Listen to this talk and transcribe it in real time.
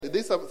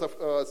this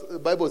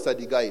Bible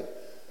study guide,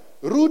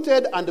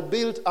 rooted and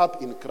built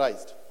up in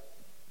Christ.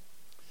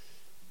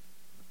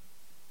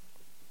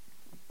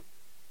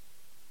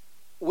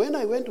 When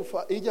I went to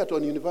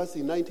Egerton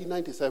University in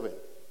 1997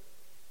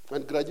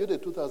 and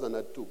graduated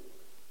 2002,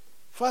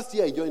 first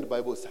year I joined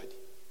Bible study.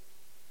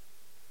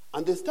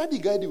 And the study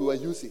guide we were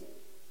using,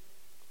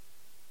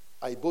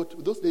 I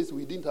bought, those days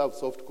we didn't have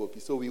soft copy,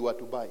 so we were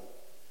to buy.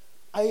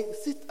 I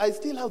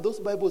still have those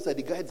Bible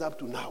study guides up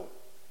to now.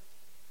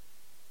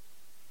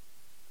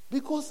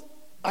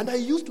 And I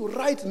used to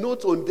write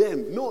notes on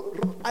them. No,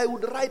 I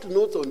would write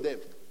notes on them.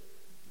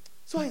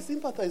 So I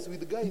sympathize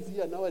with guys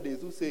here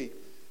nowadays who say,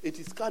 it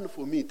is scan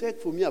for me,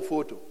 take for me a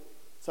photo,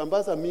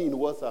 sambaza me in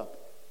WhatsApp.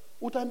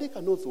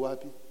 Utandika notes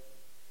wapi.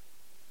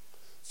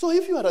 So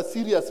if you are a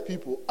serious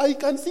people, I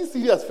can see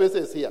serious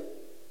faces here.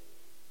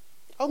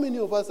 How many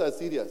of us are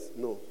serious?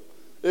 No.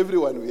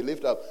 Everyone will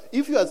lift up.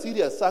 If you are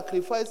serious,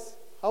 sacrifice,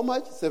 how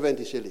much?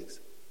 70 shillings.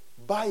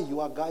 Buy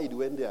your guide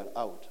when they are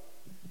out.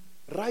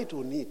 Write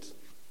on it.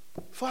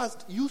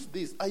 First, use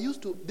this.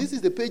 This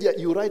is the page that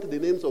you write the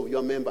names of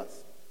your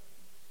members.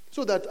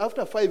 So that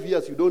after 5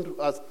 years, you don't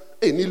ask,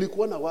 hey,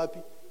 nilikuwa na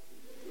wapi?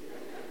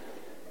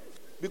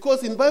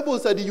 Because in Bible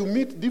study, you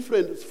meet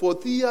different,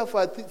 fourth year,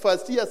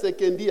 first year,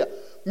 second year,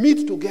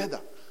 meet together.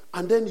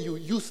 And then you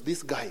use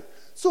this guide.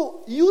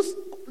 So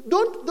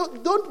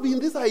don't be in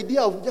this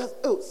idea of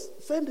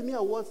just, send me a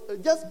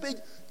WhatsApp, just page,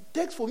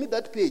 text for me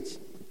that page.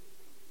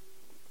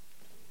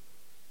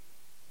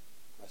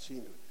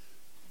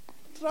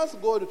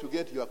 Trust God to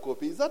get your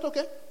copy. Is that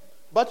okay?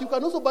 But you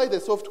can also buy the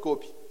soft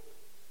copy.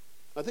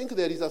 I think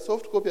there is a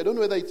soft copy. I don't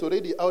know whether it's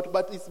already out,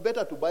 but it's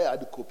better to buy a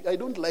hard copy. I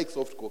don't like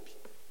soft copy.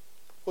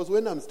 Because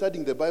when I'm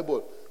studying the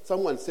Bible,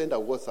 someone send a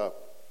WhatsApp.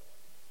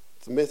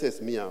 It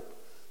messes me up.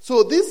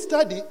 So this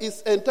study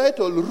is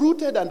entitled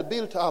Rooted and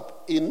Built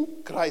Up in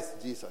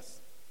Christ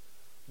Jesus,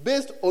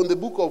 based on the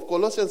book of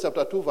Colossians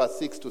chapter 2, verse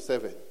 6 to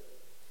 7.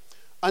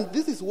 And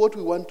this is what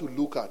we want to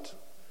look at.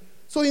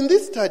 So in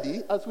this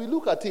study, as we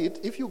look at it,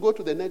 if you go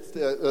to the next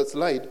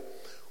slide,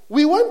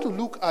 we want to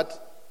look at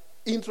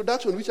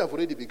introduction, which I've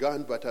already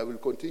begun, but I will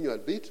continue a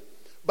bit.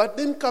 But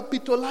then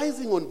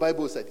capitalizing on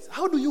Bible studies.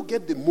 How do you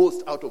get the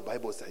most out of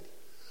Bible study?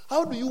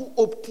 How do you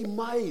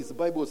optimize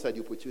Bible study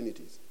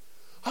opportunities?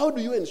 How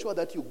do you ensure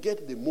that you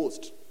get the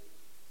most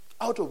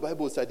out of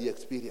Bible study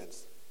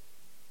experience?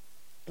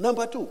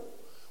 Number 2,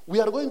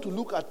 we are going to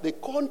look at the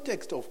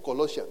context of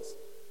Colossians.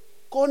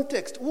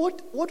 Context,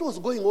 what was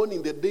going on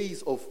in the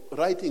days of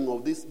writing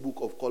of this book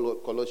of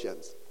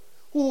Colossians?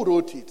 Who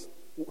wrote it?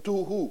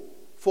 To who?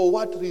 For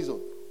what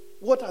reason?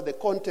 What are the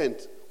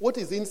content? What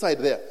is inside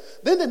there?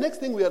 Then the next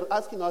thing we are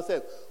asking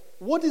ourselves,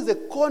 what is the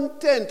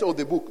content of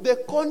the book? The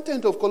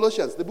content of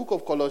Colossians, the book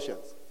of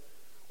Colossians.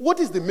 What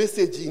is the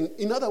message in?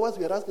 In other words,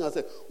 we are asking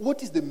ourselves,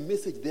 what is the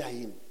message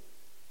therein?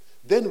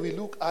 Then we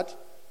look at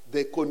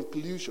the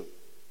conclusion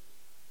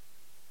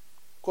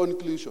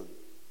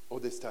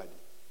of the study.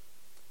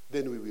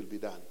 Then we will be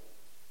done.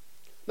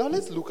 Now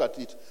let's look at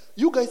it.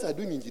 You guys are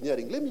doing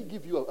engineering. Let me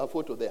give you a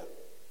photo there.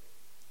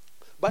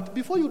 But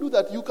before you do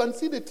that, you can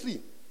see the tree.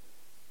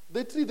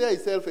 The tree there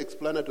is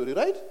self-explanatory,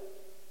 right?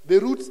 The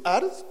roots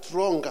are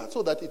stronger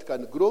so that it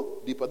can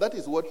grow deeper. That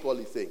is what Paul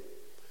is saying.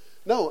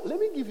 Now, let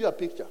me give you a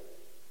picture.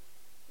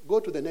 Go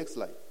to the next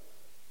slide.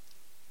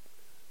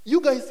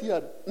 You guys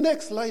here,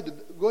 next slide,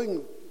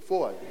 going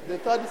forward, the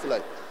third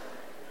slide.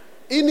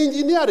 In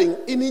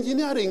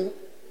engineering,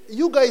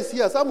 you guys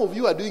here, some of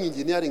you are doing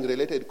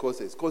engineering-related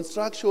courses,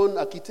 construction,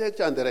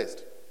 architecture, and the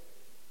rest.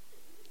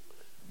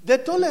 The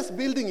tallest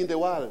building in the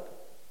world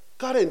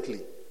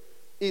currently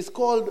is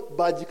called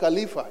Burj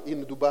Khalifa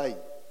in Dubai.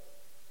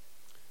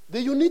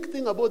 The unique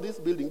thing about this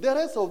building, the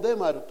rest of them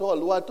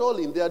were tall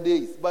in their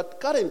days, but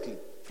currently,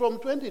 from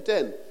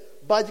 2010,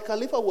 Burj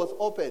Khalifa was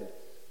opened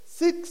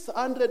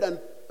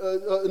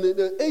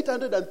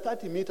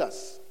 830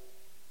 meters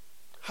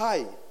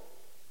high,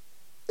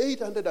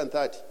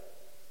 830.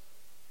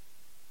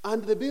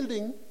 And the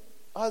building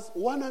has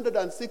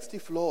 160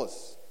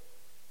 floors.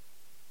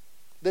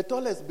 The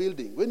tallest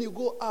building. When you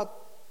go up,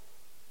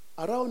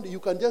 around, you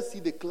can just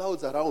see the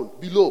clouds around,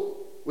 below,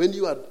 when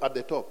you are at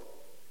the top.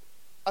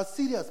 A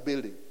serious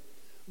building.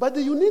 But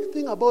the unique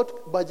thing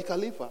about Burj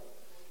Khalifa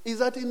is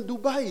that in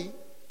Dubai,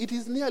 it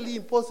is nearly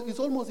impossible, it's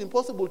almost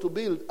impossible to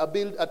build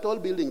a tall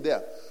building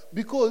there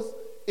because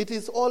it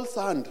is all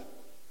sand.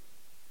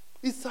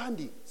 It's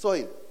sandy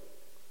soil.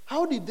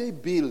 How did they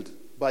build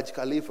Burj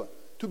Khalifa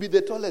to be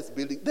the tallest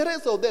building? The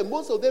rest of them,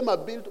 most of them are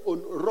built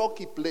on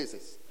rocky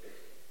places.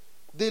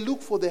 They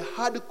look for the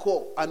hard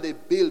core and they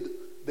build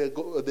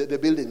the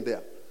building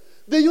there.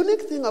 The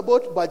unique thing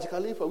about Burj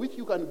Khalifa, which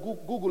you can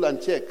Google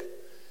and check,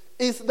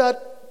 is that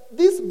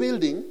this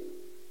building,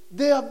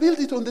 they have built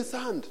it on the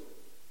sand.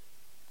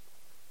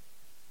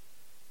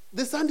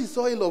 The sandy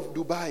soil of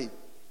Dubai.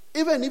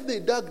 Even if they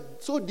dug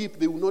so deep,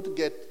 they will not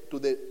get to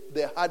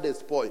the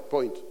hardest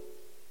point.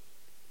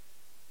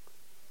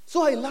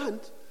 So I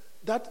learned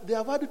that they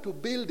have had to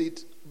build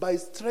it by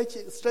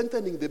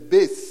strengthening the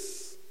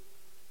base.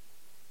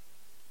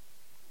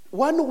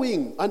 one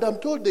wing, and I'm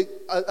told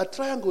a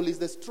triangle is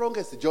the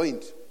strongest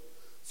joint.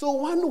 So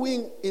one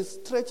wing is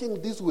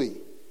stretching this way,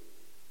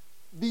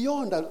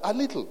 beyond a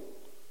little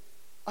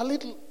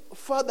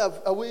further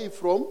away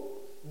from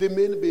the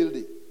main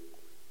building,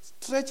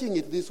 stretching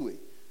it this way.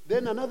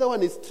 Then another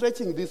one is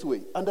stretching this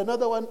way, and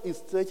another one is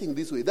stretching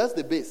this way. That's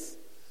the base.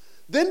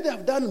 Then they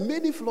have done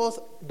many floors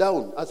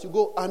down as you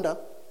go under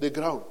the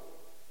ground.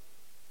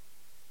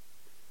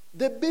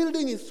 The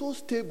building is so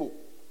stable.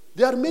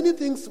 There are many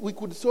things we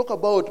could talk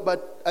about,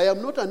 but I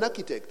am not an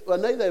architect, or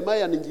neither am I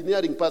an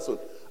engineering person.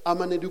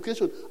 I'm an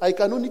education. I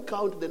can only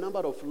count the number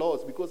of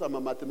floors because I'm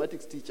a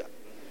mathematics teacher.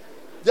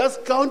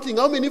 Just counting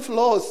how many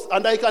floors,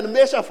 and I can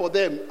measure for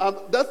them.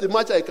 That's the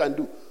much I can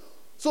do.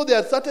 So there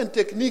are certain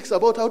techniques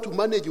about how to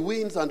manage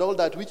winds and all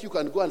that, which you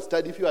can go and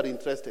study if you are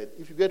interested,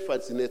 if you get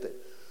fascinated.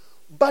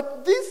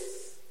 But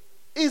this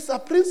is a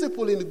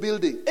principle in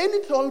building.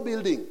 Any tall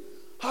building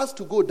has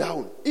to go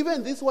down.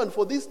 Even this one,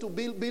 for this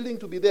building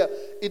to be there,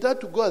 it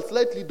had to go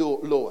slightly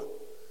lower.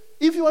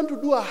 If you want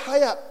to do a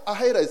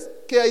high-rise,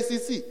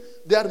 KICC,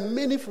 there are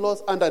many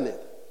floors underneath.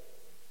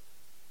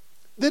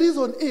 The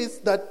reason is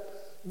that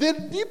the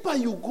deeper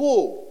you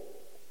go,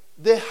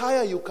 the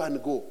higher you can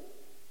go.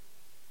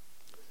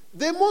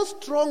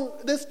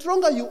 The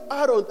stronger you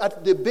are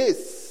at the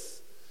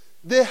base,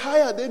 the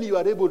higher then you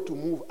are able to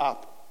move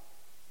up.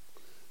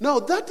 Now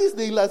that is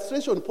the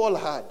illustration Paul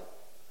had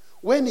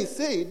when he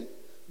said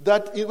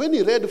that when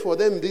he read for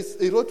them this,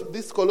 he wrote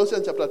this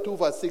Colossians chapter 2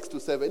 verse 6 to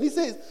 7. He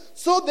says,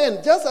 so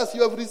then, just as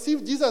you have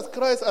received Jesus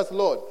Christ as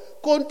Lord,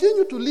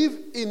 continue to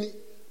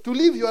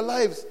live your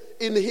lives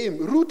in him,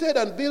 rooted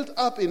and built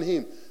up in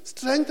him,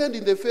 strengthened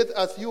in the faith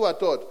as you are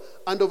taught,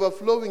 and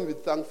overflowing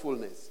with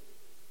thankfulness.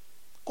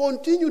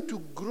 Continue to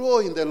grow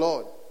in the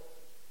Lord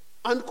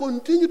and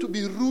continue to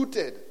be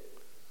rooted.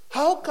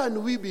 How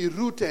can we be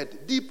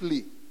rooted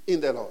deeply in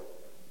the Lord?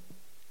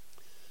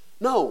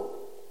 Now,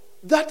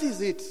 that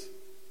is it.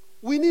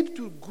 We need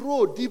to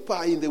grow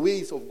deeper in the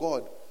ways of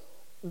God.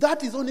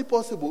 That is only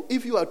possible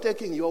if you are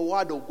taking your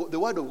word of God, the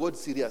word of God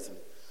seriously.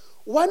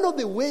 One of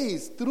the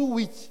ways through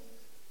which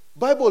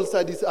Bible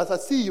studies, as I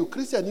see you,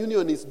 Christian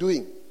Union is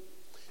doing,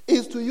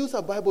 is to use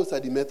a Bible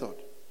study method.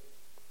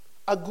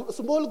 A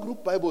small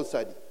group Bible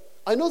study.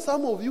 I know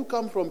some of you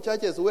come from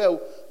churches where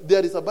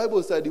there is a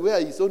Bible study where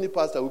it's only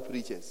pastor who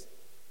preaches.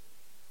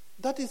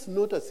 That is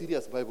not a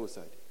serious Bible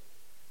study.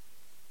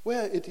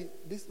 Where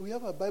we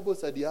have a Bible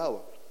study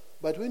hour,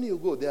 but when you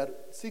go, there are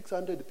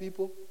 600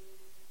 people,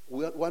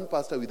 one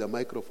pastor with a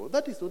microphone.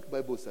 That is not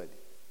Bible study.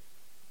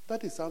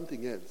 That is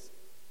something else.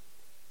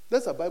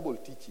 That's a Bible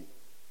teaching.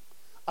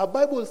 A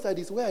Bible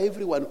study is where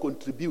everyone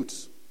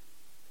contributes.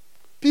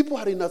 People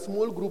are in a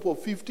small group of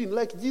 15,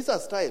 like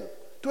Jesus style,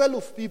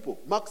 12 people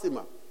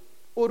maximum,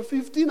 or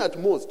 15 at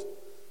most.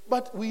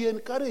 But we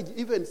encourage,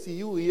 even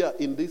CU here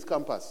in this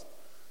campus,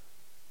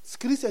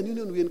 Christian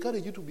Union, we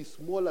encourage you to be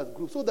small as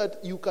groups so that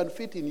you can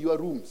fit in your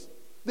rooms.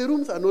 The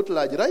rooms are not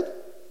large, right?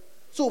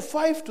 So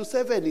 5 to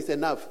 7 is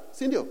enough.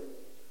 Sindio?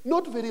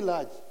 Not very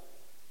large.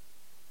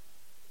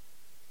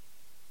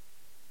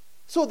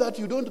 So that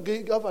you don't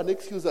have an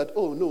excuse that,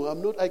 oh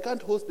no, I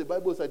can't host the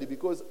Bible study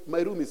because my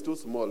room is too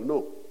small.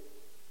 No.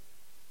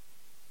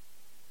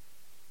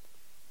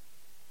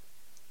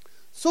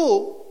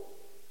 So,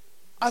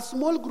 a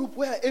small group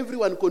where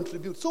everyone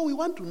contributes. So we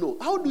want to know,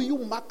 how do you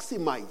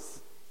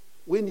maximize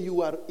when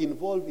you are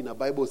involved in a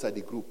Bible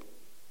study group?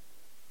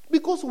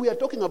 Because we are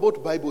talking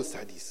about Bible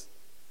studies.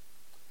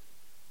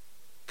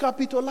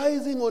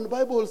 Capitalizing on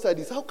Bible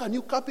studies. How can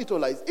you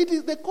capitalize? It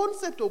is the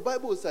concept of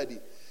Bible study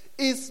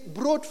is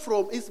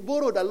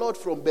borrowed a lot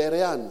from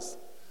Bereans.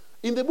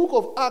 In the book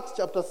of Acts,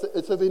 chapter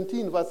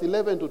 17, verse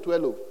 11 to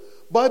 12,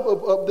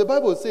 the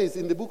Bible says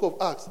in the book of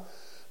Acts,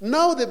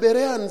 now the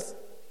Bereans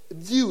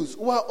Jews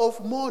were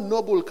of more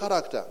noble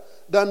character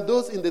than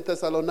those in the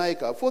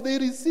Thessalonica, for they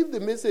received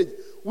the message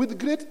with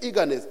great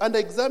eagerness and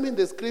examined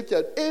the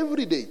scripture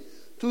every day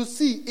to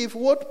see if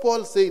what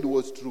Paul said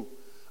was true.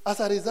 As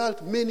a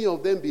result, many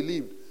of them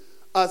believed,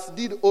 as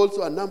did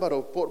also a number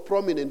of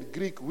prominent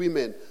Greek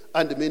women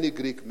and many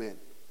Greek men.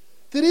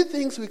 3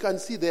 things we can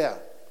see there.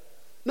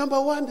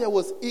 Number 1, there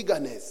was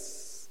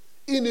eagerness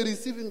in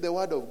receiving the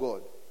word of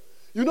God.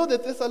 You know, the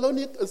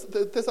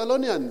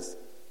Thessalonians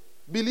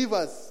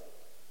believers,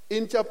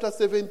 in chapter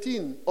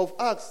 17 of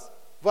Acts,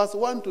 verse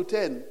 1 to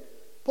 10,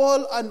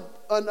 Paul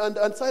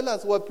and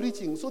Silas were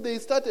preaching. So they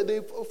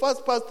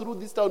first passed through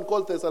this town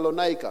called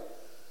Thessalonica.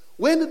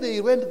 When they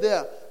went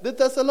there, the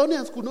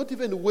Thessalonians could not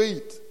even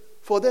wait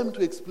for them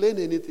to explain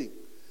anything.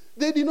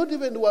 They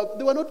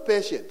were not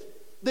patient.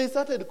 They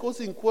started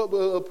causing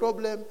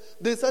problems.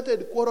 They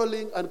started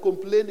quarreling and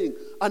complaining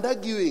and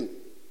arguing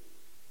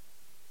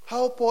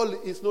how Paul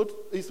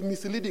is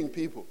misleading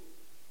people.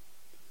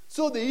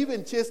 So they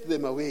even chased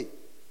them away.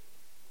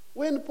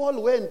 When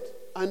Paul went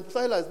and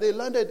Silas, they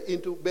landed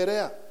into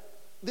Berea,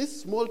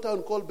 this small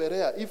town called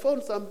Berea. He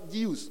found some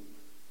Jews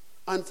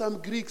and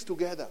some Greeks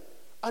together,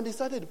 and he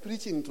started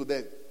preaching to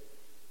them.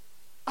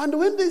 And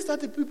when they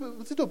started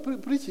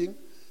preaching,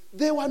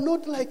 They were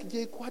not like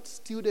JQuat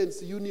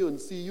Students Union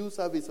CU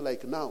service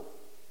like now.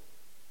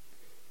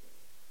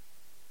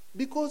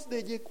 Because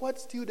the JQuat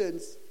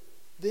students,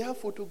 they have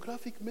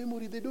photographic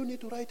memory. They don't need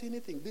to write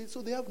anything.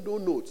 So they have no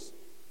notes.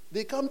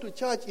 They come to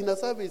church in a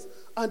service,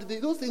 and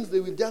those things they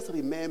will just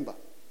remember.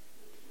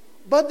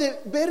 But the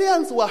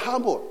Bereans were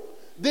humble.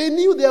 They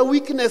knew their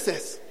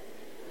weaknesses.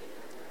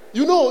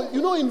 You know,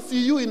 in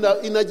CU, in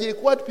a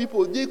JQuat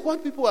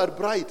people are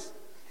bright.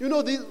 You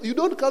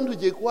don't come to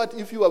JQuat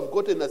if you have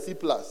gotten a C+.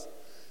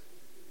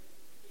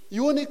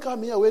 You only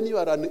come here when you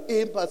are an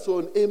A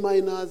person, A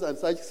minors, and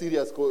such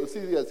serious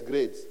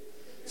grades.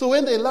 So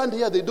when they land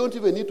here, they don't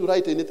even need to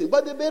write anything.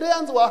 But the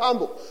Bereans were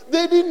humble.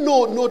 They didn't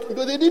know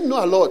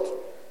a lot.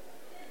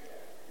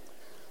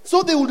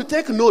 So they would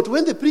take note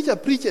when the preacher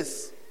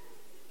preaches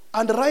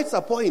and writes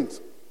a point.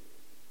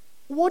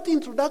 What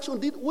introduction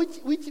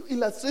which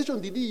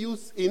illustration did he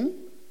use in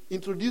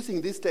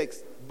introducing this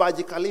text?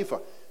 Burj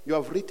Khalifa. You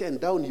have written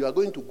down, you are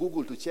going to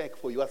Google to check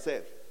for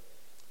yourself.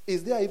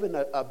 Is there even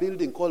a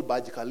building called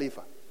Burj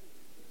Khalifa?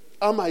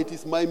 Ama, it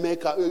is my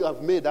maker, you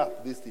have made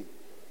up this thing.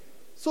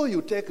 So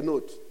you take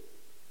note.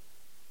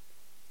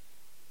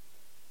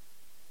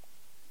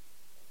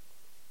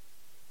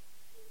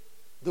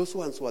 Those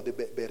ones were the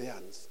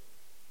Bereans.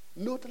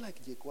 Not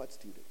like JQuat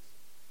students.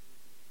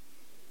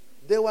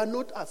 They were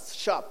not as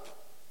sharp.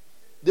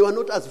 They were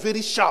not as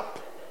very sharp.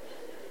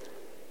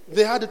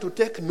 They had to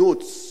take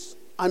notes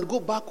and go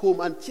back home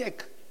and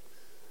check.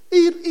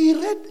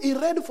 He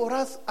read for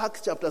us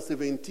Acts chapter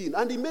 17,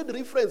 and he made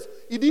reference.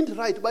 He didn't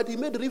write, but he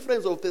made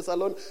reference of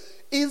Thessalonica.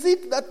 Is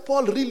it that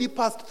Paul really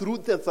passed through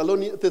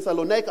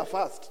Thessalonica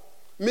first?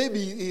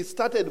 Maybe he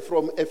started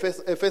from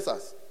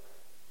Ephesus.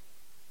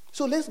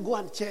 So let's go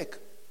and check.